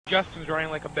Justin's running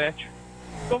like a bitch.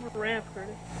 Go for the ramp,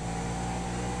 Curtis.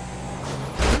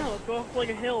 No, let's go off like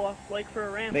a hill, off like for a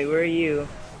ramp. Wait, where are you?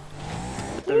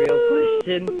 That's the real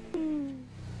question.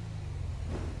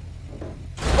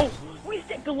 Oh, we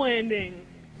stick the landing.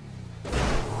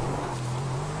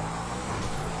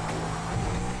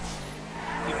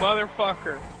 You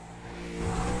motherfucker.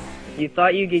 You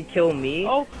thought you could kill me?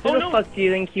 Oh, Who the no. fuck do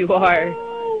you think you are?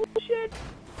 Oh, shit.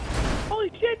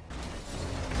 Holy shit.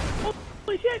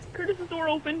 Holy shit. Curtis's door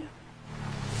opened.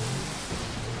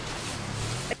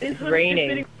 It's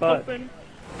raining. Fuck. Open.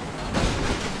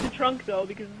 It's the trunk though,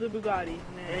 because it's a Bugatti.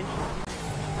 And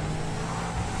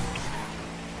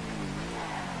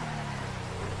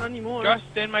not anymore.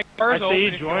 Justin, my car's I say open you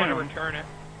if you join want to him. return it.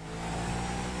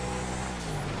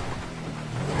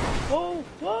 Whoa,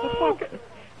 whoa. What the fuck?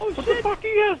 Oh What shit. the fuck are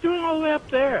you guys doing all the way up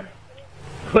there?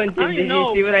 Quentin, I don't did know.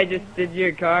 you see what I just did to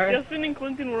your car? Justin and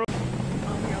Clinton were.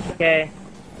 Okay.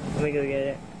 Let me go get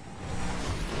it.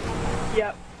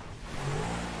 Yep.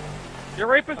 You're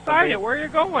right beside it. Where are you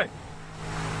going?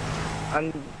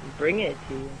 I'm bringing it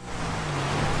to you.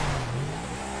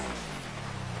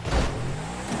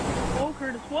 Whoa,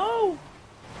 Curtis, whoa!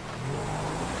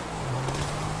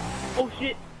 Oh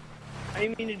shit. I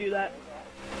didn't mean to do that.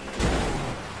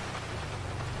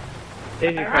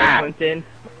 There's your car, Quentin.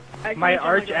 My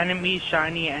arch enemy,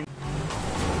 Shiny, and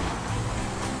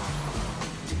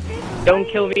Don't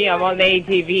kill me, I'm on the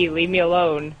ATV, leave me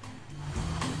alone.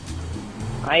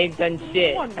 I ain't done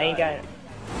shit. I ain't got it.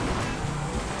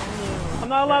 I'm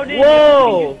not allowed in.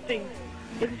 Whoa! I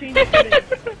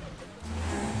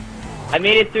I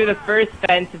made it through the first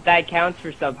fence, if that counts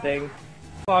for something.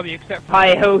 Bobby, except for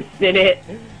I hosted it.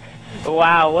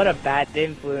 Wow, what a bad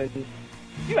influence.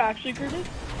 You actually, Curtis?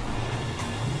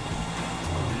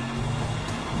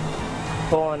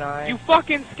 Cole and I. you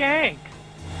fucking skank.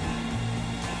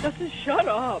 Justin, shut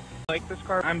up. Like this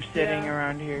car. I'm sitting Yeah.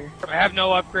 around here. I have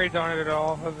no upgrades on it at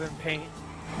all, other than paint.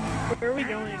 Where are we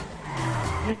going?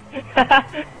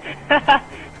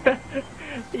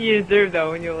 You deserve that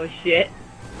one, you little shit.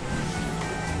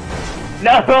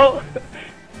 No!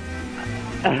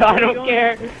 I don't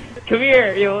care. Come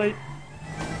here, you little...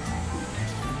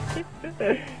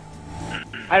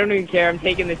 I don't even care, I'm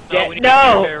taking this jet. we need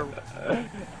No! to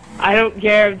I don't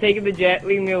care, I'm taking the jet,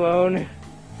 leave me alone.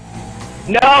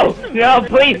 No! No,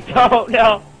 please don't,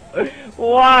 no!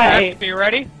 Why? Are you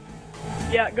ready?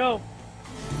 Yeah, go.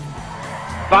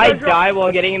 If I die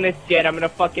while getting in this jet, I'm gonna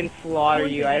fucking slaughter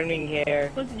you, I don't even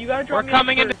care. Listen, you gotta We're drop me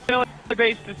coming off into first. the military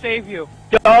base to save you.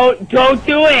 Don't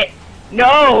do it!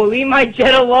 No! Leave my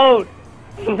jet alone!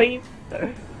 Leave...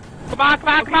 Come on, come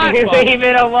on, come on. Leave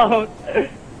it alone!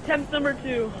 Attempt number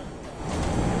 2.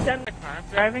 Attempt... I'm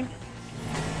driving.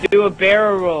 Do a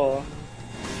barrel roll.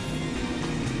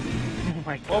 Oh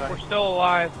my Oh, god. we're still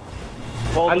alive.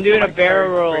 Well, I'm this doing a one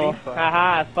barrel is roll. pretty fun.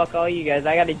 Haha, fuck all you guys.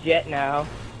 I got a jet now.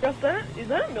 Is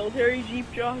that a military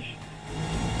jeep, Josh?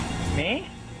 Me?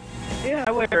 Yeah.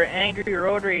 I wear angry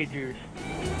road ragers.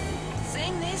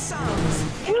 Sing these songs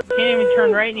Can't even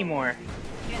turn right anymore.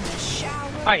 in the shower.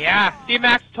 Oh yeah,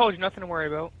 D-Max told you, nothing to worry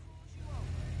about.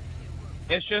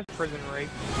 It's just prison rape.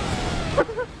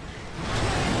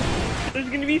 There's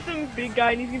gonna be some big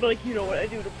guy and he's gonna be like, you know what I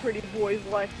do to pretty boys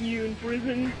like you in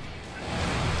prison?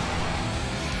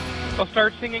 They'll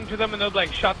start singing to them and they'll be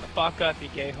like, shut the fuck up, you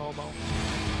gay homo.